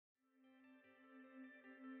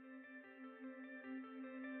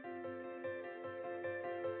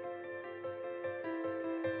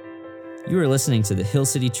You are listening to the Hill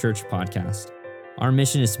City Church podcast. Our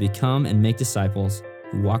mission is to become and make disciples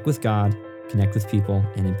who walk with God, connect with people,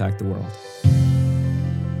 and impact the world.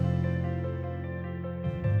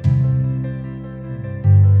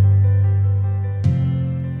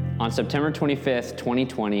 On September 25th,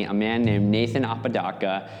 2020, a man named Nathan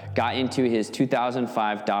Apodaca got into his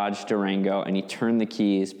 2005 Dodge Durango and he turned the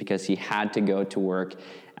keys because he had to go to work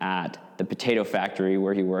at the potato factory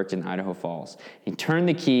where he worked in Idaho Falls. He turned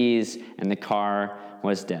the keys and the car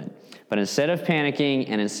was dead. But instead of panicking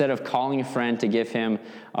and instead of calling a friend to give him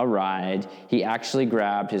a ride, he actually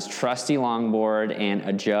grabbed his trusty longboard and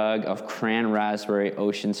a jug of cran raspberry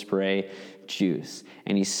ocean spray juice.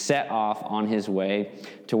 And he set off on his way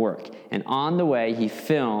to work. And on the way, he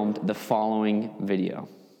filmed the following video.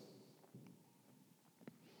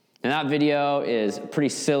 And that video is pretty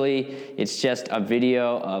silly. It's just a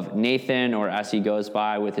video of Nathan, or as he goes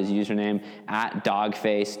by with his username, at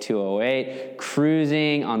Dogface208,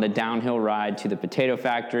 cruising on the downhill ride to the potato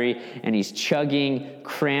factory, and he's chugging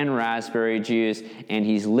cran raspberry juice, and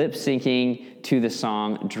he's lip-syncing to the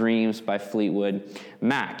song Dreams by Fleetwood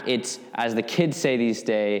Mac. It's, as the kids say these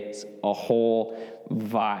days, a whole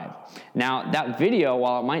vibe. Now, that video,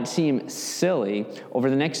 while it might seem silly,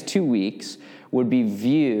 over the next 2 weeks, would be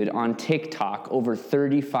viewed on TikTok over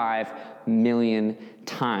 35 million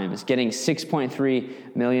times, getting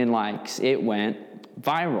 6.3 million likes. It went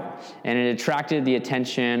viral, and it attracted the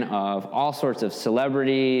attention of all sorts of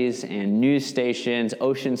celebrities and news stations.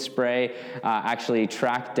 Ocean Spray actually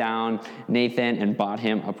tracked down Nathan and bought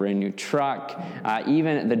him a brand new truck.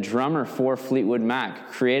 Even the drummer for Fleetwood Mac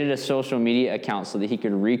created a social media account so that he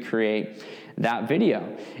could recreate that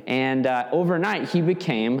video. And overnight, he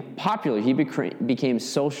became popular. He became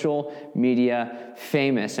social media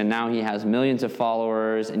famous, and now he has millions of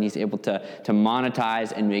followers, and he's able to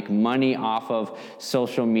monetize and make money off of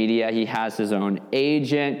social media. He has his own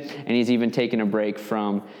agent, and he's even taken a break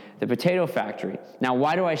from the potato factory. Now,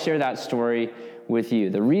 why do I share that story with you?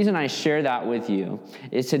 The reason I share that with you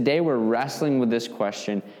is today we're wrestling with this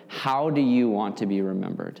question: how do you want to be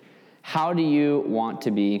remembered? How do you want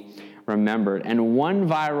to be remembered? And one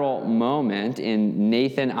viral moment in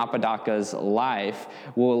Nathan Apodaca's life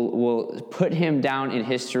will put him down in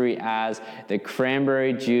history as the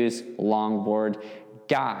cranberry juice longboard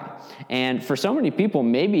guy. And for so many people,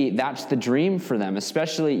 maybe that's the dream for them,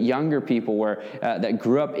 especially younger people that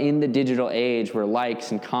grew up in the digital age where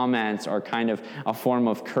likes and comments are kind of a form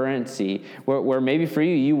of currency, where maybe for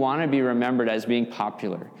you, you want to be remembered as being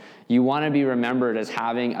popular. You want to be remembered as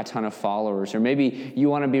having a ton of followers, or maybe you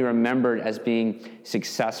want to be remembered as being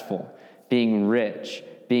successful, being rich,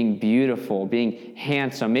 being beautiful, being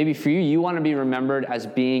handsome. Maybe for you, you want to be remembered as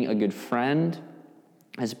being a good friend,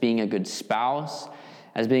 as being a good spouse,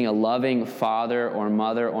 as being a loving father or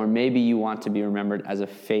mother, or maybe you want to be remembered as a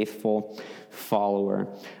faithful follower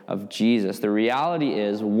of Jesus. The reality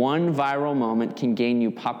is, one viral moment can gain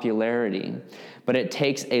you popularity, but it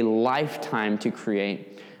takes a lifetime to create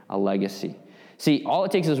a legacy. See, all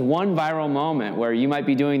it takes is one viral moment where you might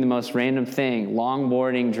be doing the most random thing,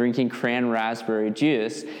 longboarding, drinking cran raspberry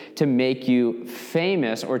juice, to make you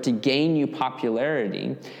famous or to gain you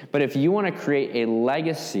popularity. But if you want to create a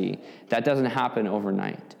legacy, that doesn't happen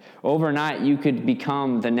overnight. Overnight, you could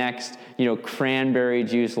become the next, cranberry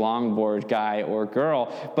juice longboard guy or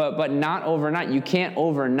girl, but not overnight. You can't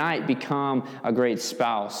overnight become a great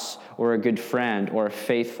spouse or a good friend or a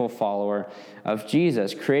faithful follower of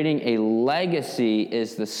Jesus. Creating a legacy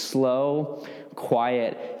is the slow,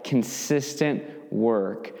 quiet, consistent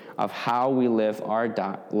work of how we live our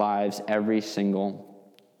lives every single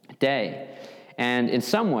day. And in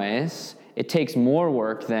some ways, it takes more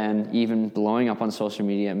work than even blowing up on social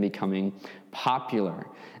media and becoming popular.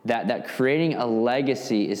 That creating a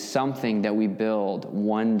legacy is something that we build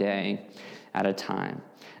one day at a time.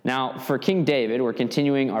 Now, for King David, we're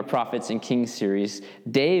continuing our Prophets and Kings series.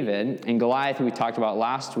 David and Goliath, who we talked about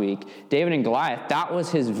last week, David and Goliath, that was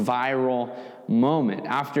his viral moment.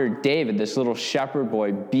 After David, this little shepherd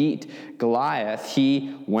boy, beat Goliath,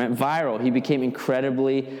 he went viral. He became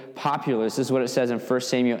incredibly popular. This is what it says in 1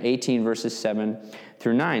 Samuel 18, verses 7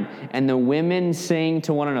 through 9. And the women sing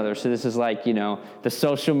to one another. So this is like, the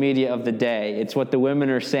social media of the day. It's what the women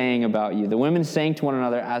are saying about you. The women sang to one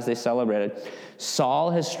another as they celebrated. Saul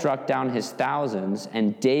has struck down his thousands,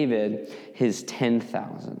 and David his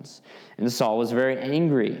 10,000s. And Saul was very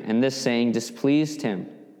angry, and this saying displeased him.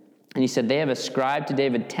 And he said, they have ascribed to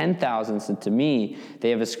David 10,000s, and to me they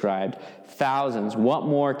have ascribed thousands. What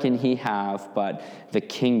more can he have but the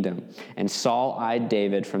kingdom? And Saul eyed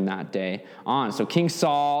David from that day on. So King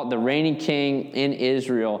Saul, the reigning king in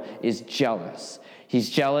Israel, is jealous. He's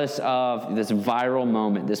jealous of this viral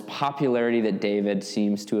moment, this popularity that David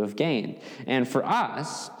seems to have gained. And for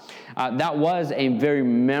us, that was a very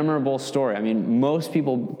memorable story. I mean, most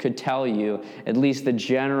people could tell you at least the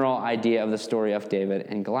general idea of the story of David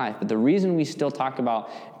and Goliath. But the reason we still talk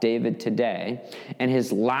about David today and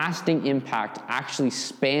his lasting impact actually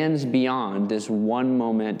spans beyond this one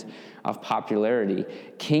moment of popularity.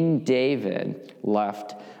 King David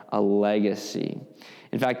left a legacy.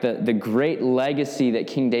 In fact, the great legacy that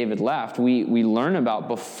King David left, we learn about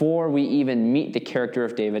before we even meet the character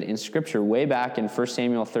of David in Scripture. Way back in 1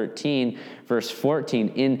 Samuel 13, verse 14,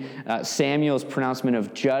 in Samuel's pronouncement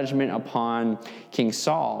of judgment upon King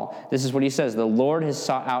Saul, this is what he says: "The Lord has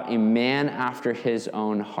sought out a man after his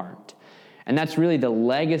own heart." And that's really the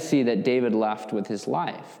legacy that David left with his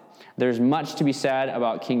life. There's much to be said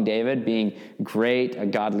about King David being great, a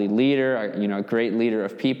godly leader, a great leader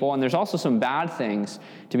of people. And there's also some bad things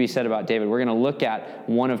to be said about David. We're going to look at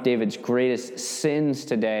one of David's greatest sins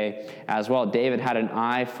today as well. David had an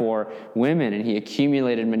eye for women, and he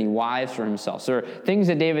accumulated many wives for himself. So there are things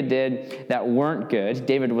that David did that weren't good.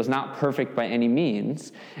 David was not perfect by any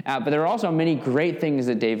means. But there are also many great things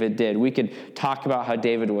that David did. We could talk about how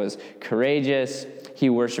David was courageous. He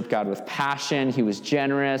worshiped God with passion. He was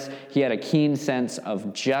generous. He had a keen sense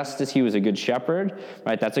of justice. He was a good shepherd,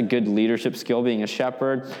 right? That's a good leadership skill, being a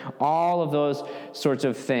shepherd. All of those sorts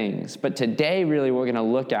of things. But today, really, what we're going to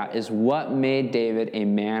look at is what made David a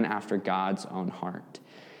man after God's own heart.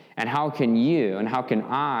 And how can you and how can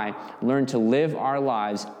I learn to live our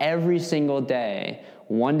lives every single day,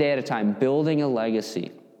 one day at a time, building a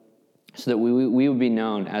legacy, so that we would be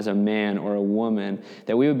known as a man or a woman,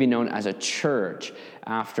 that we would be known as a church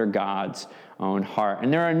after God's own heart.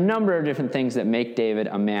 And there are a number of different things that make David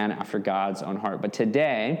a man after God's own heart. But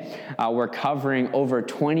today, we're covering over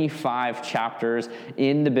 25 chapters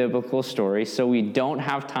in the biblical story, so we don't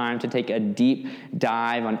have time to take a deep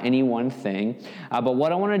dive on any one thing. But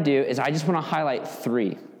what I want to do is I just want to highlight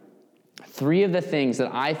three of the things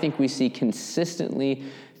that I think we see consistently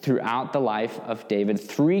throughout the life of David,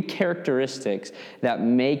 three characteristics that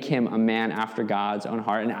make him a man after God's own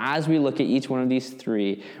heart. And as we look at each one of these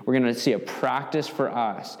three, we're going to see a practice for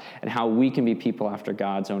us and how we can be people after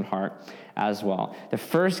God's own heart as well. The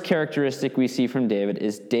first characteristic we see from David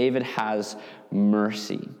is David has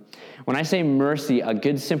mercy. When I say mercy, a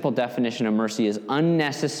good simple definition of mercy is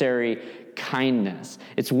unnecessary kindness.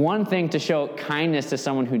 It's one thing to show kindness to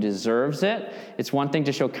someone who deserves it. It's one thing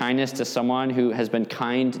to show kindness to someone who has been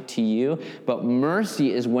kind to you. But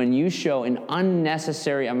mercy is when you show an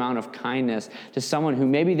unnecessary amount of kindness to someone who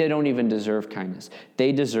maybe they don't even deserve kindness.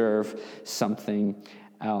 They deserve something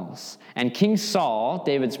else. And King Saul,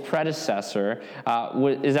 David's predecessor,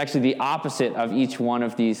 is actually the opposite of each one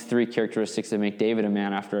of these three characteristics that make David a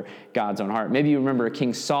man after God's own heart. Maybe you remember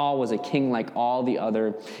King Saul was a king like all the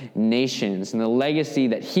other nations, and the legacy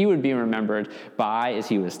that he would be remembered by is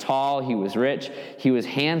he was tall, he was rich, he was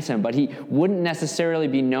handsome, but he wouldn't necessarily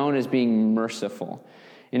be known as being merciful.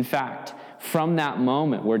 In fact, from that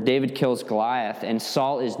moment where David kills Goliath and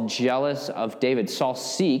Saul is jealous of David, Saul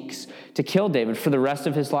seeks to kill David for the rest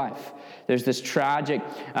of his life. There's this tragic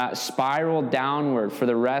spiral downward for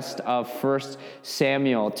the rest of 1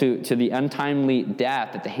 Samuel to the untimely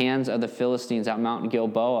death at the hands of the Philistines at Mount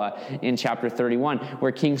Gilboa in chapter 31,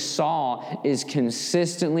 where King Saul is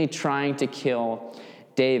consistently trying to kill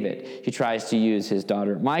David. He tries to use his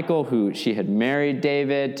daughter Michal, who she had married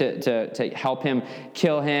David, to help him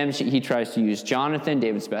kill him. He tries to use Jonathan,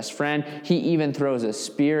 David's best friend. He even throws a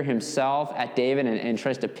spear himself at David and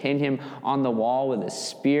tries to pin him on the wall with a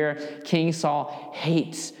spear. King Saul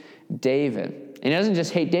hates David. And he doesn't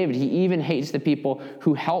just hate David, he even hates the people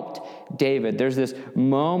who helped David. There's this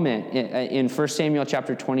moment in 1 Samuel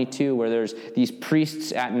chapter 22 where there's these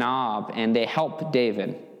priests at Nob, and they help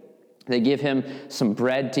David. They give him some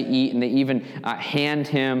bread to eat, and they even hand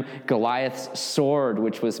him Goliath's sword,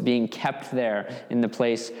 which was being kept there in the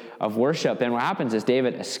place of worship. And what happens is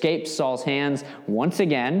David escapes Saul's hands once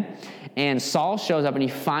again, and Saul shows up, and he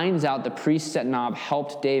finds out the priests at Nob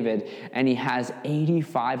helped David, and he has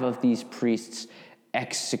 85 of these priests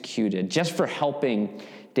executed just for helping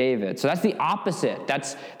David. So that's the opposite.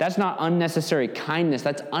 That's not unnecessary kindness.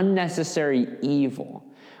 That's unnecessary evil.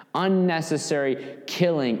 Unnecessary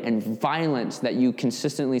killing and violence that you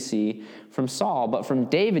consistently see from Saul. But from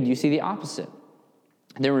David, you see the opposite.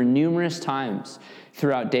 There were numerous times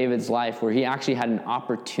throughout David's life where he actually had an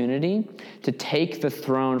opportunity to take the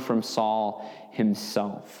throne from Saul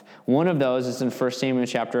himself. One of those is in 1 Samuel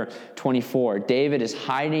chapter 24. David is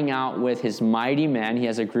hiding out with his mighty men. He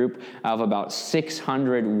has a group of about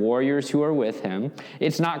 600 warriors who are with him.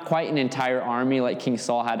 It's not quite an entire army like King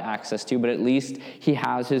Saul had access to, but at least he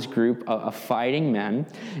has his group of fighting men.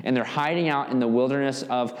 And they're hiding out in the wilderness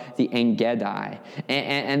of the En-Gedi.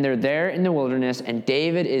 And they're there in the wilderness, and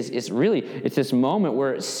David it's this moment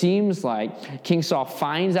where it seems like King Saul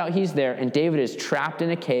finds out he's there, and David is trapped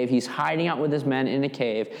in a cave. He's hiding out with his men in a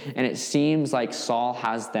cave, and it seems like Saul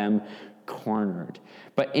has them cornered.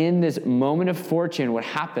 But in this moment of fortune, what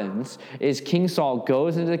happens is King Saul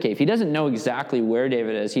goes into the cave. He doesn't know exactly where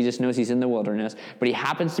David is. He just knows he's in the wilderness. But he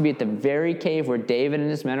happens to be at the very cave where David and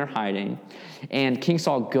his men are hiding. And King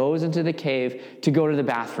Saul goes into the cave to go to the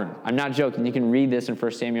bathroom. I'm not joking. You can read this in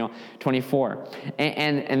 1 Samuel 24.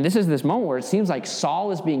 And this is this moment where it seems like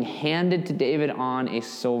Saul is being handed to David on a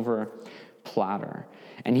silver platter.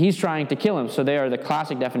 And he's trying to kill him. So they are the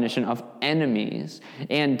classic definition of enemies.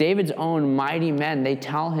 And David's own mighty men, they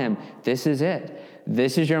tell him, this is it.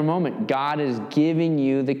 This is your moment. God is giving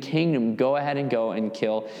you the kingdom. Go ahead and go and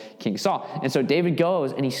kill King Saul. And so David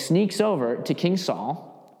goes and he sneaks over to King Saul.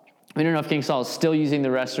 We don't know if King Saul is still using the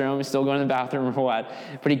restroom, he's still going to the bathroom or what.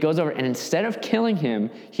 But he goes over, and instead of killing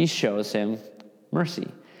him, he shows him mercy.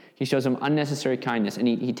 He shows him unnecessary kindness, and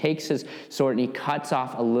he takes his sword and he cuts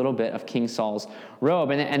off a little bit of King Saul's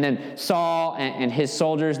robe. And then Saul and his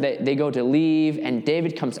soldiers, they go to leave, and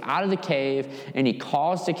David comes out of the cave, and he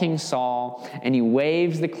calls to King Saul, and he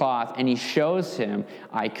waves the cloth, and he shows him,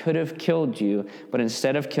 I could have killed you, but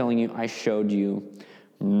instead of killing you, I showed you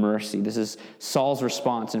mercy. This is Saul's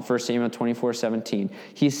response in 1 Samuel 24:17.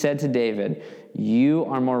 He said to David, you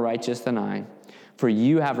are more righteous than I, for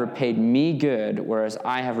you have repaid me good, whereas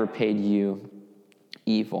I have repaid you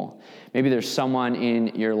evil. Maybe there's someone in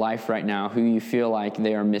your life right now who you feel like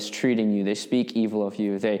they are mistreating you. They speak evil of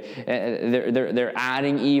you. They're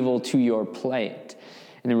adding evil to your plate.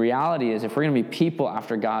 And the reality is, if we're going to be people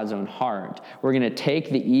after God's own heart, we're going to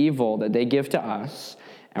take the evil that they give to us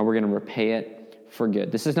and we're going to repay it for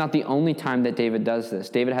good. This is not the only time that David does this.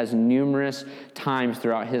 David has numerous times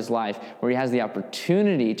throughout his life where he has the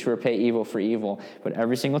opportunity to repay evil for evil, but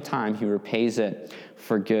every single time he repays it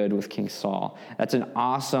for good with King Saul. That's an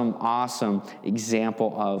awesome, awesome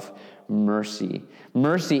example of mercy.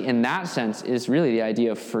 Mercy in that sense is really the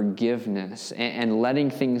idea of forgiveness and letting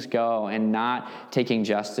things go and not taking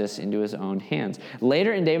justice into his own hands.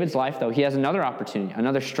 Later in David's life, though, he has another opportunity,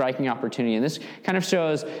 another striking opportunity, and this kind of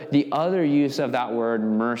shows the other use of that word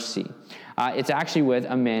mercy. It's actually with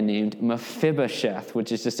a man named Mephibosheth,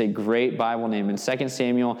 which is just a great Bible name. In 2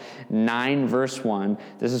 Samuel 9, verse 1,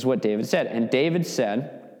 this is what David said. And David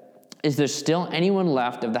said, is there still anyone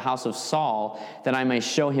left of the house of Saul that I may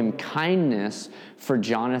show him kindness for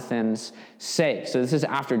Jonathan's sake? So this is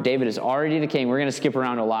after David is already the king. We're going to skip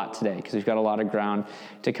around a lot today because we've got a lot of ground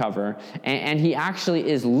to cover. And he actually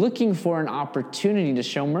is looking for an opportunity to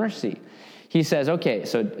show mercy. He says, okay,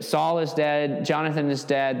 so Saul is dead, Jonathan is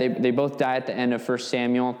dead. They both die at the end of 1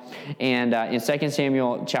 Samuel. And in 2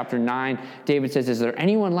 Samuel chapter 9, David says, is there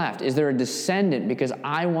anyone left? Is there a descendant? Because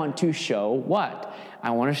I want to show what? I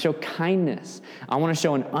want to show kindness. I want to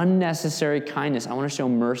show an unnecessary kindness. I want to show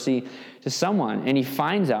mercy to someone. And he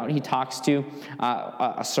finds out, he talks to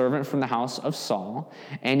a servant from the house of Saul,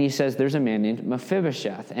 and he says there's a man named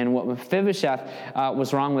Mephibosheth. And what Mephibosheth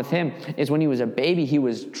was wrong with him is when he was a baby, he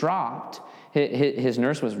was dropped. His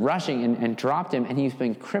nurse was rushing and dropped him, and he's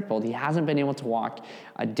been crippled. He hasn't been able to walk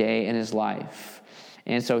a day in his life.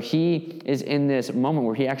 And so he is in this moment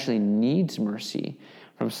where he actually needs mercy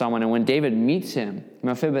from someone. And when David meets him,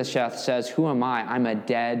 Mephibosheth says, who am I? I'm a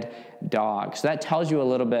dead dog. So that tells you a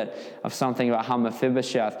little bit of something about how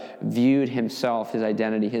Mephibosheth viewed himself, his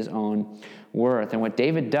identity, his own worth. And what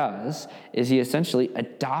David does is he essentially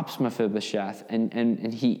adopts Mephibosheth,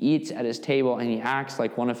 and he eats at his table, and he acts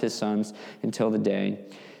like one of his sons until the day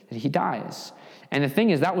that he dies. And the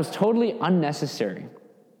thing is, that was totally unnecessary.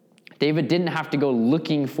 David didn't have to go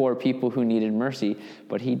looking for people who needed mercy,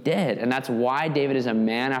 but he did. And that's why David is a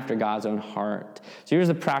man after God's own heart. So here's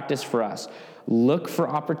the practice for us. Look for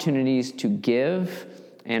opportunities to give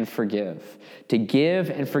and forgive. To give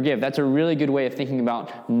and forgive. That's a really good way of thinking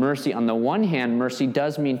about mercy. On the one hand, mercy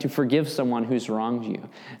does mean to forgive someone who's wronged you,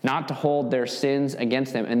 not to hold their sins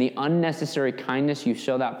against them. And the unnecessary kindness you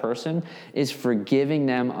show that person is forgiving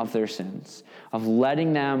them of their sins, of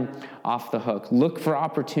letting them off the hook. Look for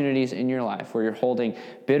opportunities in your life where you're holding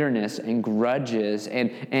bitterness and grudges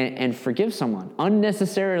and forgive someone,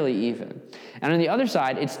 unnecessarily even. And on the other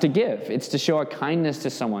side, it's to give. It's to show a kindness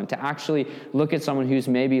to someone, to actually look at someone who's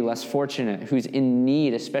maybe less fortunate, who's in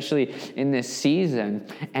need, especially in this season,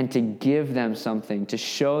 and to give them something, to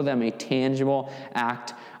show them a tangible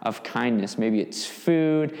act of kindness. Maybe it's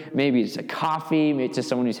food, maybe it's a coffee, maybe it's just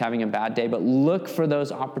someone who's having a bad day, but look for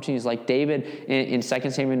those opportunities. Like David in 2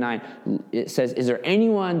 Samuel 9, it says, is there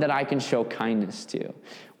anyone that I can show kindness to?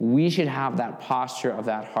 We should have that posture of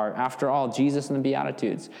that heart. After all, Jesus in the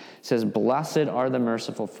Beatitudes says, blessed are the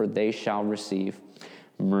merciful, for they shall receive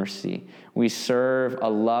mercy. We serve a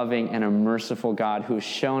loving and a merciful God who has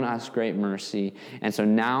shown us great mercy. And so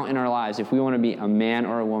now in our lives, if we want to be a man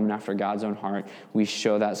or a woman after God's own heart, we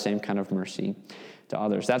show that same kind of mercy to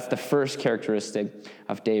others. That's the first characteristic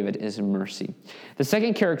of David, is mercy. The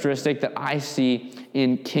second characteristic that I see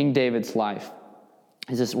in King David's life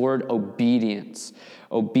is this word obedience.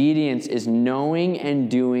 Obedience is knowing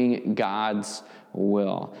and doing God's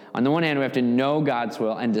will. On the one hand, we have to know God's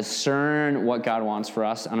will and discern what God wants for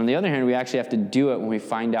us. And on the other hand, we actually have to do it when we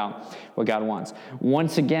find out what God wants.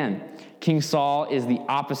 Once again, King Saul is the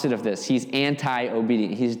opposite of this. He's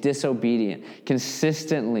anti-obedient. He's disobedient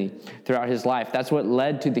consistently throughout his life. That's what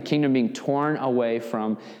led to the kingdom being torn away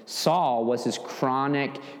from Saul, was his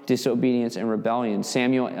chronic disobedience and rebellion.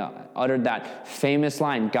 Samuel uttered that famous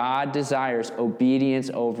line, God desires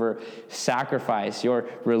obedience over sacrifice. Your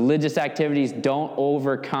religious activities don't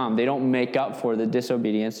overcome. They don't make up for the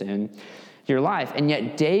disobedience in your life. And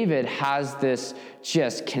yet David has this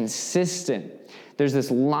just consistent. There's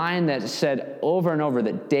this line that said over and over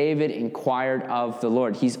that David inquired of the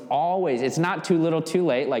Lord. He's always, it's not too little too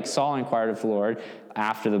late, like Saul inquired of the Lord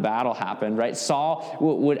after the battle happened, right? Saul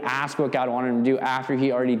would ask what God wanted him to do after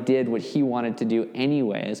he already did what he wanted to do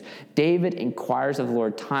anyways. David inquires of the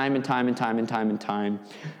Lord time and time and time and time and time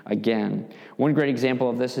again. One great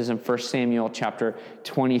example of this is in 1 Samuel chapter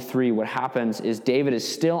 23. What happens is David is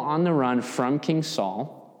still on the run from King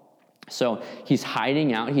Saul. So he's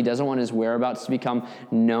hiding out. He doesn't want his whereabouts to become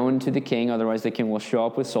known to the king. Otherwise, the king will show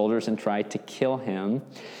up with soldiers and try to kill him.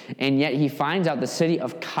 And yet he finds out the city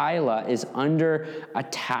of Keilah is under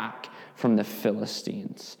attack from the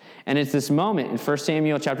Philistines. And it's this moment in 1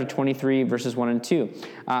 Samuel chapter 23, verses 1 and 2,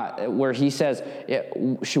 where he says,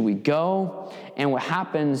 should we go? And what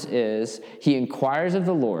happens is he inquires of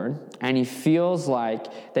the Lord, and he feels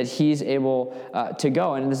like that he's able to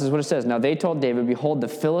go. And this is what it says. Now they told David, behold, the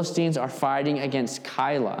Philistines are fighting against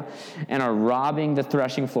Keilah and are robbing the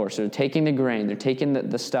threshing floor. So they're taking the grain, they're taking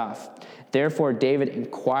the stuff. Therefore David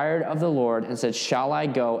inquired of the Lord and said, shall I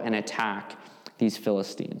go and attack these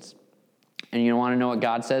Philistines? And you want to know what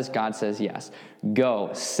God says? God says yes. Go,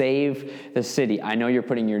 save the city. I know you're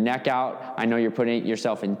putting your neck out. I know you're putting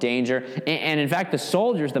yourself in danger. And in fact, the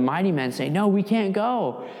soldiers, the mighty men say, no, we can't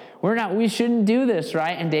go. We shouldn't do this,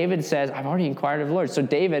 right? And David says, I've already inquired of the Lord. So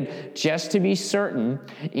David, just to be certain,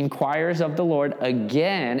 inquires of the Lord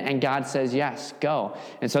again, and God says, yes, go.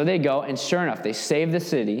 And so they go, and sure enough, they save the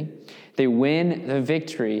city. They win the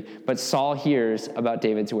victory, but Saul hears about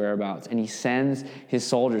David's whereabouts, and he sends his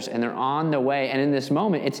soldiers, and they're on the way. And in this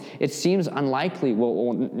moment, it seems unlikely.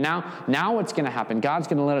 Well, now what's going to happen? God's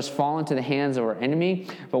going to let us fall into the hands of our enemy,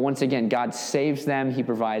 but once again, God saves them. He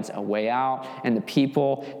provides a way out, and the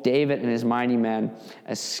people, David and his mighty men,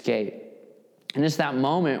 escape. And it's that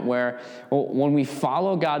moment where when we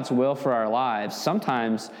follow God's will for our lives,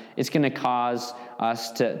 sometimes it's going to cause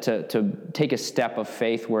us to take a step of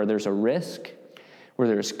faith where there's a risk, where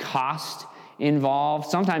there's cost involved.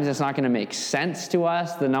 Sometimes it's not going to make sense to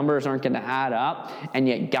us. The numbers aren't going to add up. And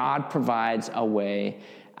yet God provides a way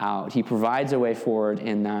out. He provides a way forward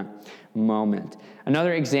in that moment.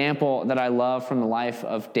 Another example that I love from the life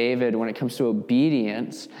of David when it comes to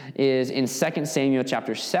obedience is in 2 Samuel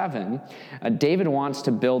chapter 7. David wants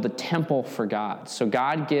to build a temple for God. So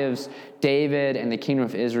God gives David and the kingdom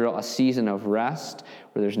of Israel a season of rest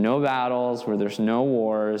where there's no battles, where there's no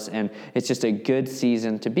wars, and it's just a good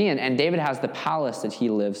season to be in. And David has the palace that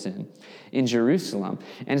he lives in Jerusalem.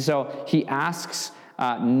 And so he asks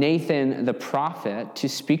Nathan the prophet to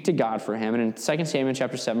speak to God for him. And in 2 Samuel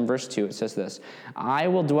chapter 7, verse 2, it says this, I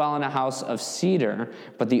will dwell in a house of cedar,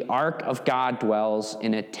 but the ark of God dwells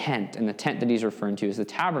in a tent. And the tent that he's referring to is the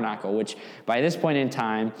tabernacle, which by this point in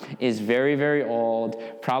time is very, very old,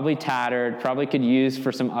 probably tattered, probably could use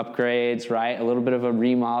for some upgrades, right? A little bit of a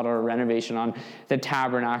remodel or renovation on the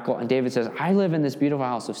tabernacle. And David says, I live in this beautiful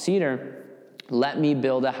house of cedar. Let me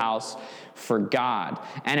build a house for God.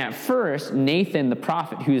 And at first, Nathan the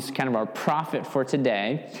prophet, who's kind of our prophet for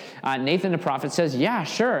today, Nathan the prophet says, yeah,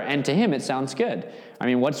 sure. And to him, it sounds good. I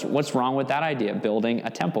mean, what's wrong with that idea? Building a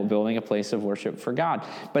temple, building a place of worship for God.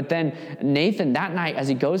 But then Nathan, that night, as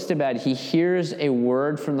he goes to bed, he hears a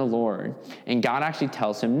word from the Lord. And God actually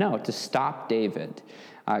tells him no, to stop David.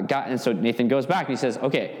 And so Nathan goes back and he says,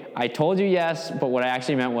 okay, I told you yes, but what I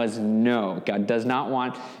actually meant was no. God does not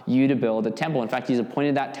want you to build a temple. In fact, he's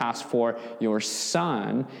appointed that task for your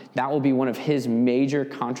son. That will be one of his major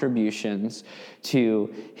contributions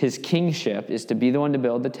to his kingship, is to be the one to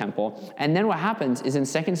build the temple. And then what happens is in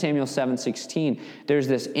 2 Samuel 7:16, there's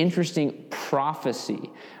this interesting prophecy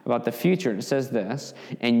about the future. It says this,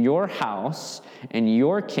 and your house and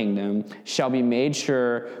your kingdom shall be made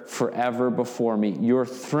sure forever before me. Your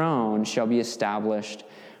throne shall be established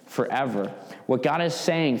forever. What God is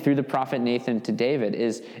saying through the prophet Nathan to David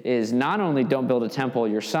is not only don't build a temple,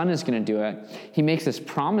 your son is going to do it. He makes this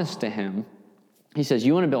promise to him. He says,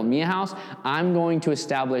 you want to build me a house? I'm going to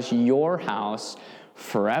establish your house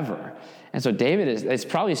forever. And so David is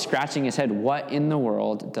probably scratching his head. What in the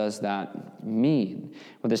world does that mean?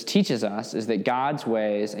 What this teaches us is that God's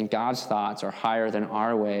ways and God's thoughts are higher than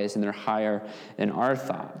our ways, and they're higher than our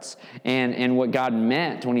thoughts. And what God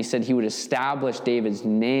meant when he said he would establish David's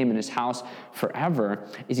name and his house forever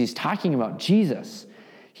is he's talking about Jesus.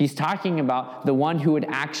 He's talking about the one who would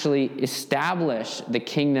actually establish the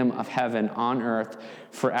kingdom of heaven on earth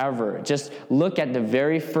forever. Just look at the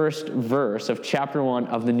very first verse of chapter 1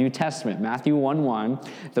 of the New Testament, Matthew 1:1,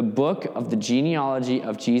 the book of the genealogy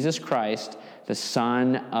of Jesus Christ, the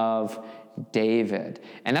son of David.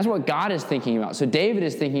 And that's what God is thinking about. So David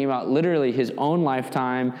is thinking about literally his own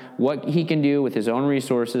lifetime, what he can do with his own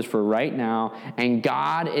resources for right now. And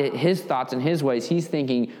God, his thoughts and his ways, he's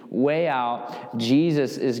thinking way out.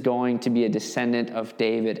 Jesus is going to be a descendant of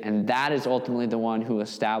David. And that is ultimately the one who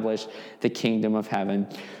established the kingdom of heaven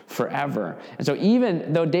forever. And so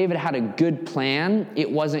even though David had a good plan, it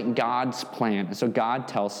wasn't God's plan. And so God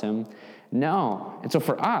tells him no. And so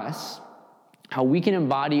for us, how we can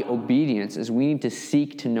embody obedience is we need to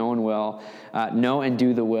seek to know and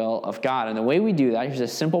do the will of God. And the way we do that, here's a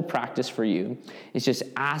simple practice for you, is just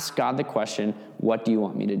ask God the question, what do you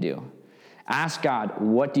want me to do? Ask God,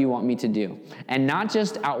 what do you want me to do? And not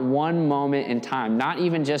just at one moment in time, not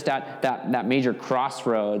even just at that major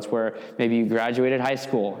crossroads where maybe you graduated high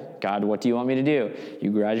school. God, what do you want me to do?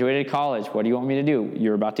 You graduated college. What do you want me to do?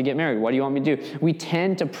 You're about to get married. What do you want me to do? We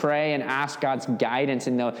tend to pray and ask God's guidance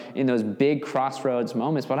in those big crossroads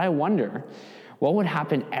moments. But I wonder, what would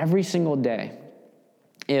happen every single day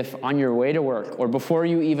if on your way to work or before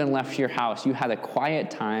you even left your house, you had a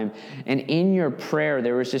quiet time, and in your prayer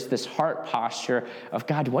there was just this heart posture of,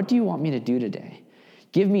 God, what do you want me to do today?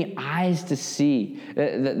 Give me eyes to see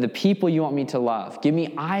the people you want me to love. Give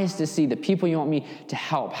me eyes to see the people you want me to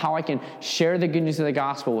help, how I can share the good news of the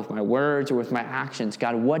gospel with my words or with my actions.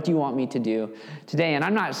 God, what do you want me to do today? And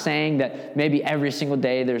I'm not saying that maybe every single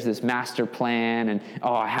day there's this master plan and,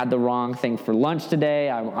 oh, I had the wrong thing for lunch today,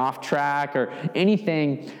 I'm off track, or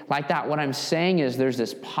anything like that. What I'm saying is there's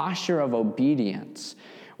this posture of obedience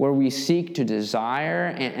where we seek to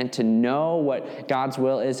desire and to know what God's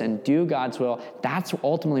will is and do God's will. That's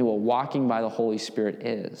ultimately what walking by the Holy Spirit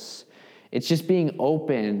is. It's just being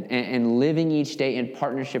open and living each day in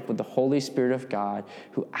partnership with the Holy Spirit of God,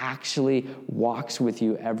 who actually walks with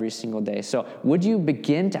you every single day. So would you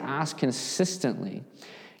begin to ask consistently,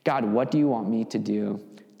 God, what do you want me to do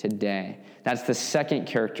today? That's the second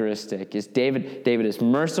characteristic, is David is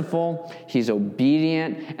merciful, he's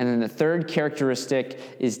obedient, and then the third characteristic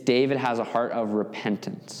is David has a heart of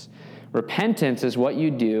repentance. Repentance is what you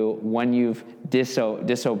do when you've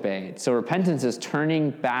disobeyed. So repentance is turning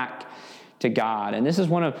back to God. And this is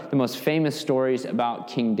one of the most famous stories about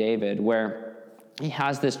King David, where he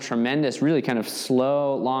has this tremendous, really kind of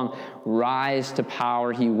slow, long rise to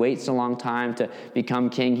power. He waits a long time to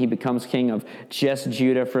become king. He becomes king of just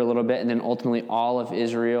Judah for a little bit, and then ultimately all of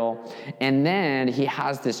Israel. And then he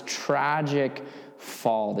has this tragic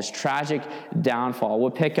fall, this tragic downfall.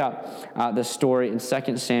 We'll pick up the story in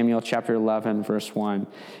 2 Samuel chapter 11, verse 1.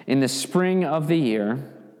 In the spring of the year,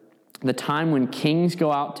 the time when kings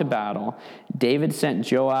go out to battle, David sent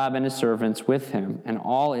Joab and his servants with him and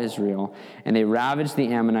all Israel, and they ravaged the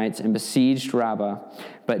Ammonites and besieged Rabbah,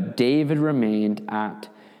 but David remained at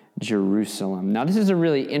Jerusalem. Now, this is a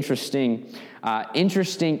really interesting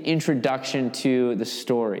introduction to the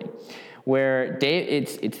story, where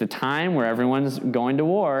it's the time where everyone's going to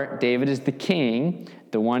war. David is the king,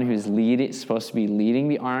 the one who's supposed to be leading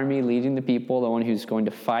the army, leading the people, the one who's going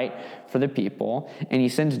to fight for the people. And he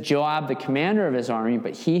sends Joab, the commander of his army,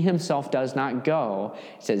 but he himself does not go.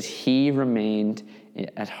 It says he remained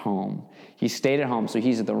at home. He stayed at home, so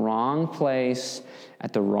he's at the wrong place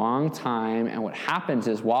at the wrong time. And what happens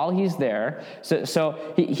is while he's there,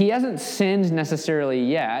 so he hasn't sinned necessarily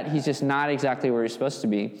yet. He's just not exactly where he's supposed to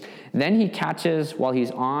be. Then he catches, while he's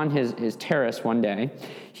on his terrace one day,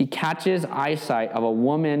 he catches eyesight of a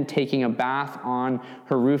woman taking a bath on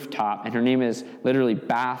her rooftop, and her name is literally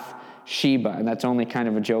Bathsheba, and that's only kind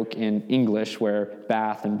of a joke in English, where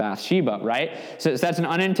Bath and Bathsheba, right? So that's an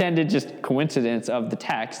unintended just coincidence of the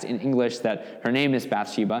text in English that her name is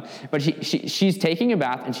Bathsheba. But she's taking a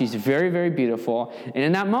bath, and she's very, very beautiful. And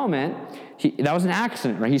in that moment, that was an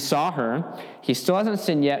accident, right? He saw her. He still hasn't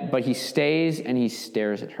sinned yet, but he stays and he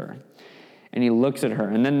stares at her. And he looks at her.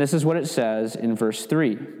 And then this is what it says in verse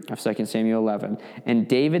 3 of 2 Samuel 11. And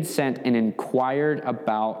David sent and inquired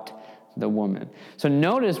about the woman. So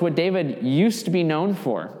notice what David used to be known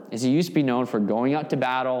for. He used to be known for going out to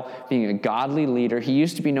battle, being a godly leader. He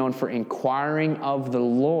used to be known for inquiring of the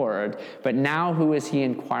Lord. But now who is he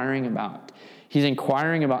inquiring about? He's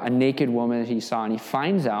inquiring about a naked woman that he saw. And he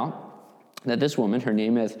finds out that this woman, her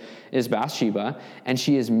name is Bathsheba, and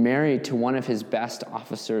she is married to one of his best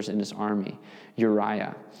officers in his army,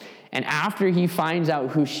 Uriah. And after he finds out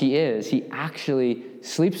who she is, he actually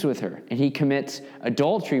sleeps with her, and he commits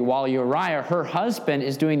adultery while Uriah, her husband,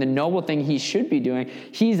 is doing the noble thing he should be doing.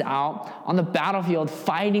 He's out on the battlefield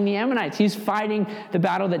fighting the Ammonites. He's fighting the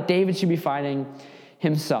battle that David should be fighting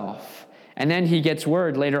himself. And then he gets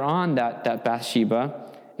word later on that Bathsheba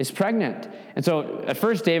is pregnant. And so at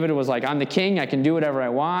first David was like, I'm the king, I can do whatever I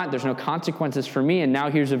want, there's no consequences for me. And now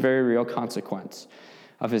here's a very real consequence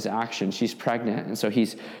of his action. She's pregnant. And so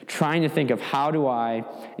he's trying to think of, how do I,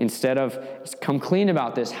 instead of come clean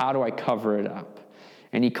about this, how do I cover it up?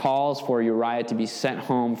 And he calls for Uriah to be sent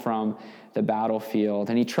home from the battlefield.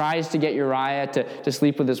 And he tries to get Uriah to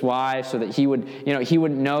sleep with his wife so that he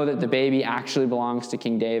wouldn't know that the baby actually belongs to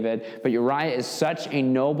King David. But Uriah is such a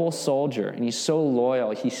noble soldier, and he's so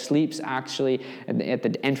loyal. He sleeps actually at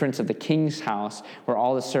the entrance of the king's house, where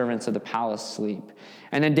all the servants of the palace sleep.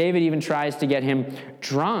 And then David even tries to get him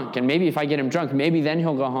drunk. And maybe if I get him drunk, maybe then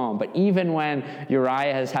he'll go home. But even when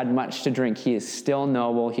Uriah has had much to drink, he is still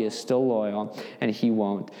noble, he is still loyal, and he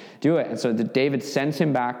won't do it. And so David sends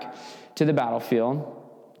him back to the battlefield,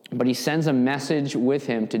 but he sends a message with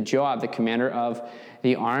him to Joab, the commander of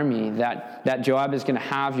the army, that Joab is going to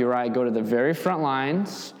have Uriah go to the very front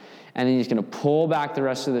lines, and then he's going to pull back the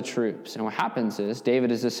rest of the troops. And what happens is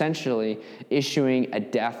David is essentially issuing a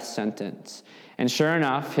death sentence. And sure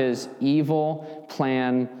enough, his evil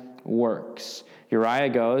plan works. Uriah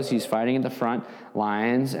goes, he's fighting at the front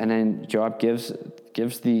lines, and then Joab gives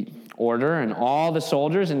the order, and all the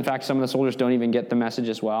soldiers, in fact, some of the soldiers don't even get the message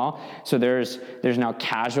as well. So there's now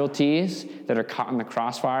casualties that are caught in the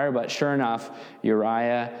crossfire, but sure enough,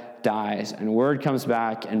 Uriah dies, and word comes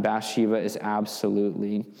back, and Bathsheba is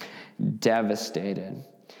absolutely devastated.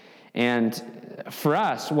 And for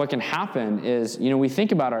us, what can happen is, we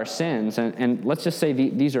think about our sins, and let's just say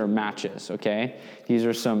these are matches, okay? These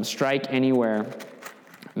are some strike anywhere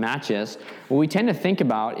matches. What we tend to think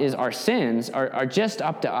about is our sins are just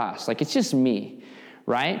up to us. Like, it's just me,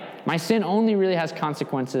 right? My sin only really has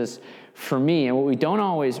consequences for me. And what we don't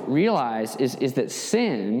always realize is that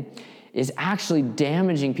sin is actually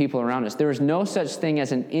damaging people around us. There is no such thing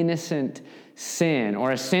as an innocent sin,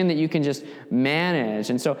 or a sin that you can just manage.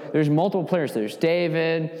 And so there's multiple players. There's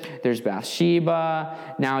David, there's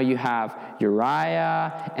Bathsheba, now you have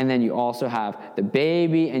Uriah, and then you also have the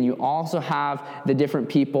baby, and you also have the different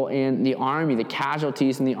people in the army, the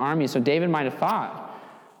casualties in the army. So David might have thought,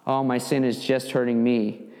 oh, my sin is just hurting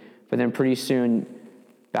me. But then pretty soon,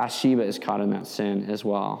 Bathsheba is caught in that sin as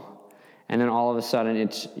well. And then all of a sudden,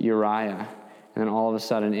 it's Uriah. And then all of a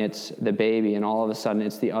sudden, it's the baby. And all of a sudden,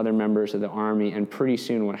 it's the other members of the army. And pretty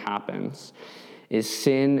soon what happens is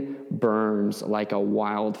sin burns like a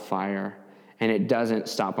wildfire. And it doesn't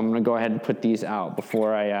stop. I'm going to go ahead and put these out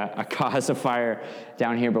before I cause a fire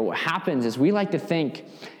down here. But what happens is we like to think,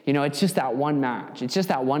 it's just that one match. It's just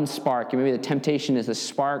that one spark. And maybe the temptation is the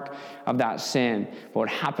spark of that sin. But what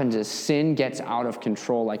happens is sin gets out of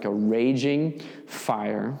control like a raging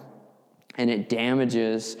fire. and it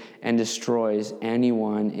damages and destroys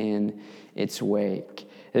anyone in its wake.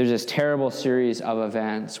 There's this terrible series of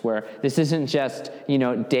events where this isn't just,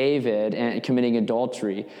 David and committing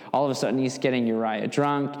adultery. All of a sudden, he's getting Uriah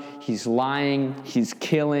drunk. He's lying. He's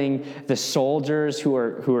killing. The soldiers who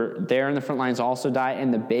are there in the front lines also die,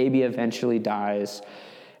 and the baby eventually dies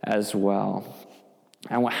as well.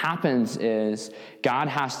 And what happens is God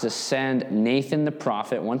has to send Nathan the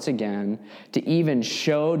prophet once again to even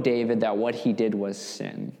show David that what he did was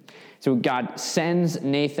sin. So God sends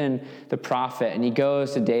Nathan the prophet, and he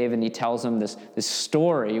goes to David and he tells him this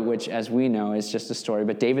story, which, as we know, is just a story,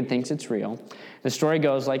 but David thinks it's real. The story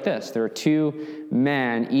goes like this. There are two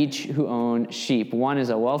men, each who own sheep. One is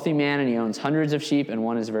a wealthy man, and he owns hundreds of sheep, and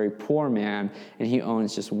one is a very poor man, and he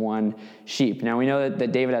owns just one sheep. Now, we know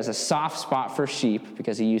that David has a soft spot for sheep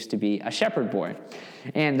because he used to be a shepherd boy.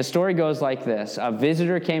 And the story goes like this. A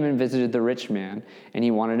visitor came and visited the rich man, and he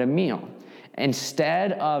wanted a meal.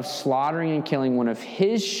 Instead of slaughtering and killing one of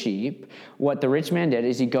his sheep, what the rich man did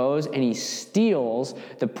is he goes and he steals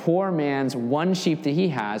the poor man's one sheep that he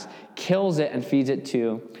has, kills it, and feeds it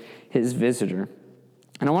to his visitor.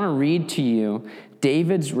 And I want to read to you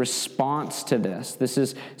David's response to this. This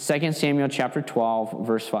is 2 Samuel chapter 12,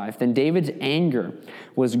 verse 5. Then David's anger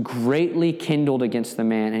was greatly kindled against the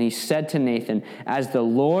man, and he said to Nathan, "As the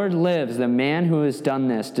Lord lives, the man who has done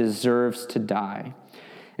this deserves to die.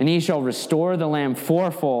 And he shall restore the lamb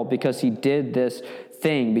fourfold because he did this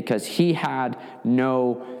thing, because he had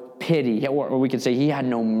no pity." Or we could say he had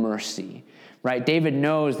no mercy, right? David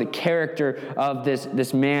knows the character of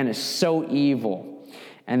this man is so evil.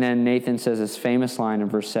 And then Nathan says this famous line in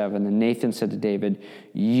verse 7. Then Nathan said to David,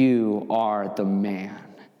 "You are the man.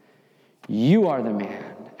 You are the man."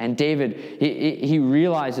 And David, he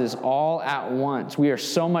realizes all at once, we are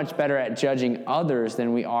so much better at judging others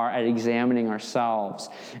than we are at examining ourselves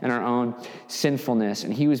and our own sinfulness.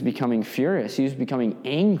 And he was becoming furious. He was becoming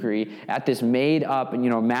angry at this made-up,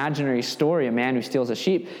 imaginary story, a man who steals a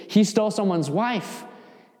sheep. He stole someone's wife.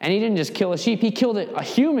 And he didn't just kill a sheep, he killed a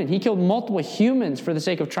human. He killed multiple humans for the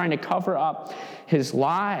sake of trying to cover up his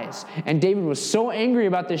lies. And David was so angry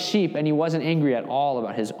about this sheep, and he wasn't angry at all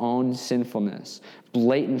about his own sinfulness,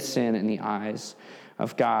 blatant sin in the eyes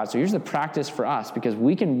of God. So here's the practice for us, because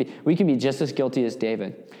we can be just as guilty as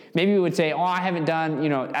David. Maybe we would say, I haven't done,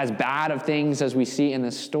 as bad of things as we see in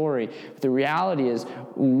this story. But the reality is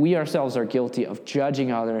we ourselves are guilty of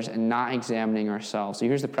judging others and not examining ourselves. So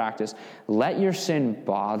here's the practice. Let your sin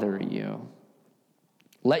bother you.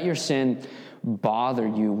 Let your sin bother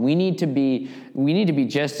you. We need to be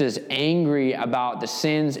just as angry about the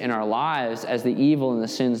sins in our lives as the evil and the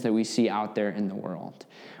sins that we see out there in the world.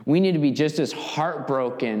 We need to be just as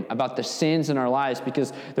heartbroken about the sins in our lives,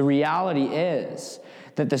 because the reality is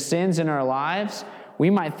that the sins in our lives, we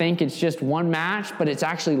might think it's just one match, but it's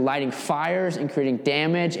actually lighting fires and creating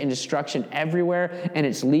damage and destruction everywhere, and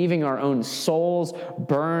it's leaving our own souls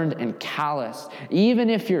burned and calloused. Even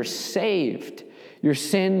if you're saved, your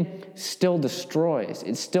sin still destroys.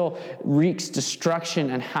 It still wreaks destruction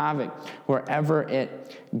and havoc wherever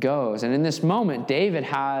it goes. And in this moment, David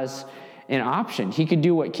has an option. He could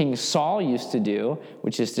do what King Saul used to do,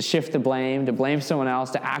 which is to shift the blame, to blame someone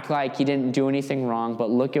else, to act like he didn't do anything wrong. But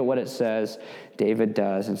look at what it says David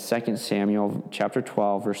does in 2 Samuel chapter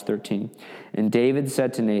 12, verse 13. And David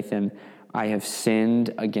said to Nathan, "I have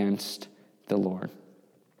sinned against the Lord."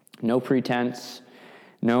 No pretense,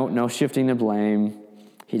 no shifting the blame.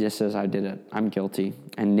 He just says, "I did it. I'm guilty."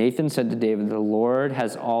 And Nathan said to David, "The Lord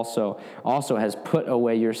has also has put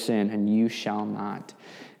away your sin, and you shall not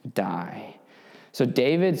die." So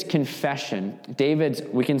David's confession,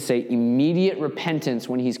 we can say, immediate repentance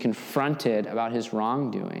when he's confronted about his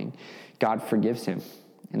wrongdoing, God forgives him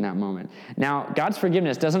in that moment. Now, God's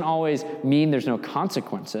forgiveness doesn't always mean there's no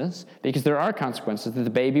consequences, because there are consequences, that the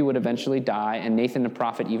baby would eventually die, and Nathan the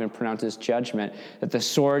prophet even pronounces judgment that the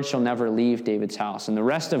sword shall never leave David's house. And the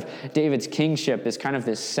rest of David's kingship is kind of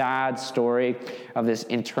this sad story of this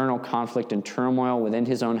internal conflict and turmoil within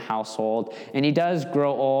his own household. And he does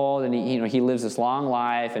grow old, and he lives this long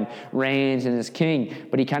life and reigns and is king,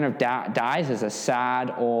 but he kind of dies as a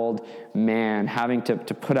sad old man, having to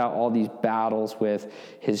put out all these battles with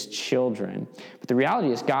his children. But the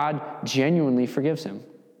reality is God genuinely forgives him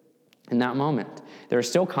in that moment. There are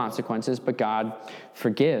still consequences, but God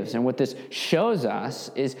forgives. And what this shows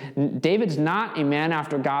us is David's not a man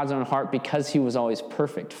after God's own heart because he was always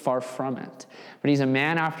perfect, far from it. But he's a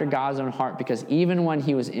man after God's own heart because even when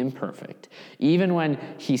he was imperfect, even when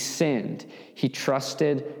he sinned, he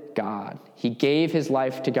trusted God. He gave his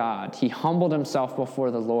life to God. He humbled himself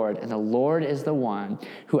before the Lord, and the Lord is the one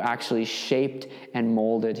who actually shaped and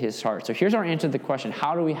molded his heart. So here's our answer to the question: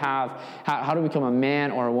 how do we become a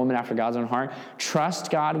man or a woman after God's own heart?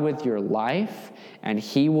 Trust God with your life, and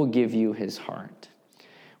he will give you his heart.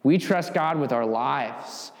 We trust God with our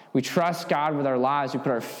lives. We trust God with our lives. We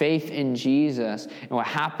put our faith in Jesus, and what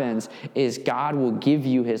happens is God will give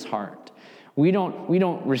you his heart. We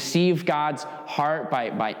don't receive God's heart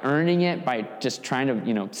by earning it, by just trying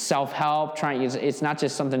to, self-help. It's not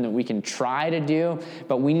just something that we can try to do,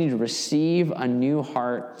 but we need to receive a new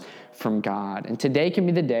heart from God. And today can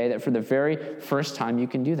be the day that for the very first time you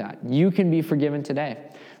can do that. You can be forgiven today,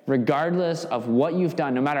 regardless of what you've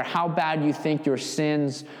done, no matter how bad you think your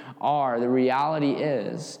sins are. The reality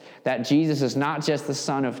is that Jesus is not just the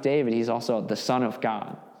Son of David, he's also the Son of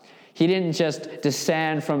God. He didn't just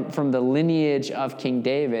descend from the lineage of King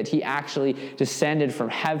David. He actually descended from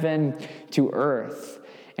heaven to earth.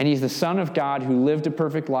 And he's the Son of God who lived a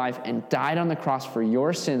perfect life and died on the cross for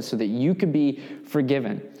your sins so that you could be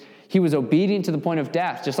forgiven. He was obedient to the point of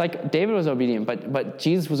death, just like David was obedient, but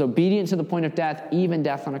Jesus was obedient to the point of death, even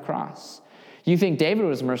death on a cross. You think David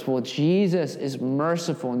was merciful. Jesus is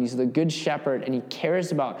merciful, and he's the good shepherd, and he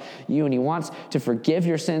cares about you, and he wants to forgive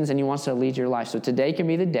your sins, and he wants to lead your life. So today can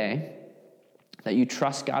be the day that you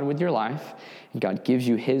trust God with your life, and God gives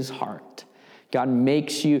you his heart. God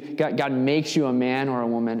makes you a man or a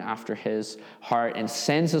woman after his heart and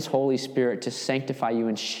sends his Holy Spirit to sanctify you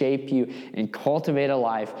and shape you and cultivate a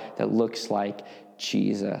life that looks like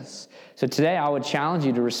Jesus. So today I would challenge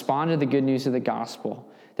you to respond to the good news of the gospel,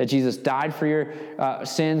 that Jesus died for your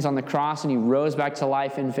sins on the cross and he rose back to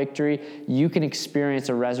life in victory. You can experience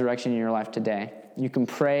a resurrection in your life today. You can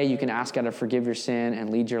pray, you can ask God to forgive your sin and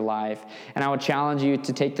lead your life. And I would challenge you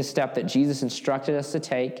to take the step that Jesus instructed us to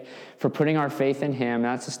take for putting our faith in him.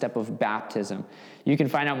 That's the step of baptism. You can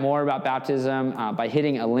find out more about baptism by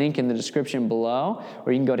hitting a link in the description below,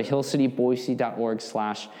 or you can go to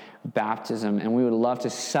hillcityboise.org/baptism. And we would love to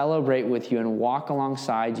celebrate with you and walk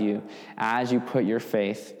alongside you as you put your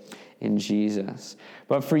faith in Jesus.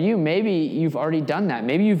 But for you, maybe you've already done that.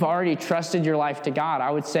 Maybe you've already trusted your life to God. I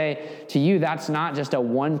would say to you, that's not just a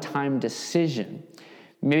one-time decision.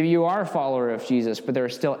 Maybe you are a follower of Jesus, but there are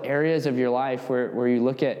still areas of your life where you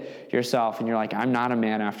look at yourself and you're like, I'm not a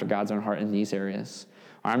man after God's own heart in these areas.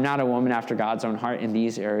 Or I'm not a woman after God's own heart in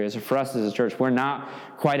these areas. Or for us as a church, we're not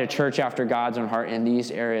quite a church after God's own heart in these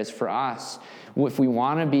areas. For us, if we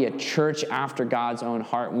want to be a church after God's own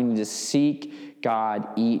heart, we need to seek God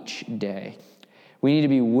each day. We need to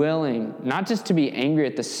be willing, not just to be angry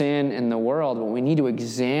at the sin in the world, but we need to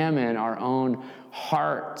examine our own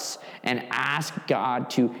hearts and ask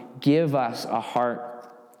God to give us a heart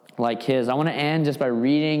like his. I want to end just by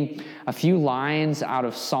reading a few lines out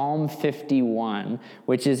of Psalm 51,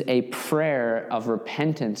 which is a prayer of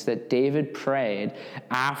repentance that David prayed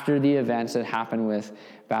after the events that happened with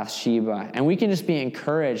Bathsheba. And we can just be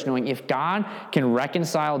encouraged knowing if God can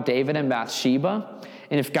reconcile David and Bathsheba,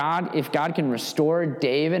 and if God can restore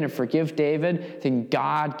David and forgive David, then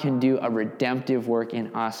God can do a redemptive work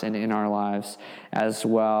in us and in our lives as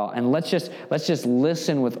well. And let's just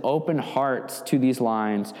listen with open hearts to these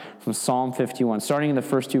lines from Psalm 51, starting in the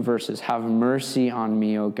first two verses. Have mercy on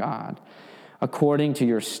me, O God, according to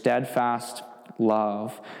your steadfast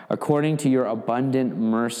love, according to your abundant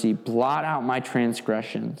mercy, blot out my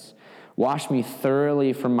transgressions. Wash me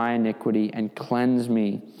thoroughly from my iniquity and cleanse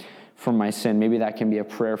me from my sin. Maybe that can be a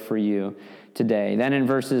prayer for you today. Then in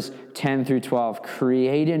verses 10 through 12,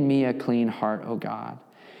 create in me a clean heart, O God,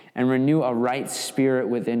 and renew a right spirit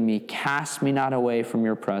within me. Cast me not away from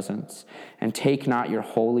your presence, and take not your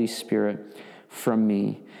Holy Spirit from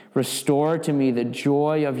me. Restore to me the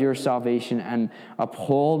joy of your salvation and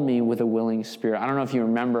uphold me with a willing spirit. I don't know if you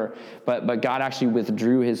remember, but God actually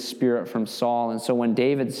withdrew his spirit from Saul. And so when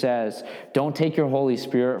David says, don't take your Holy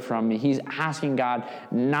Spirit from me, he's asking God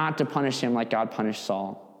not to punish him like God punished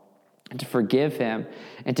Saul, and to forgive him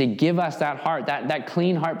and to give us that heart. That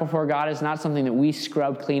clean heart before God is not something that we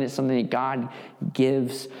scrub clean. It's something that God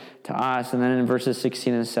gives to us. And then in verses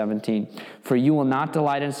 16 and 17, for you will not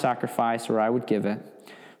delight in sacrifice, or I would give it.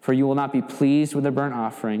 For you will not be pleased with a burnt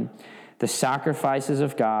offering. The sacrifices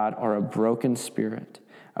of God are a broken spirit,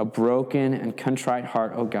 a broken and contrite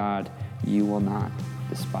heart, O God, you will not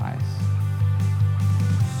despise.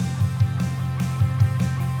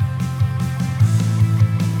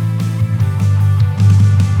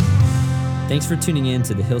 Thanks for tuning in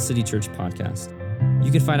to the Hill City Church podcast.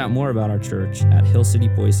 You can find out more about our church at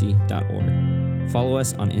hillcityboise.org. Follow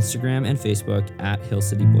us on Instagram and Facebook at Hill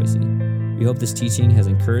City Boise. We hope this teaching has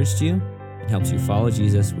encouraged you and helps you follow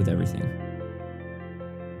Jesus with everything.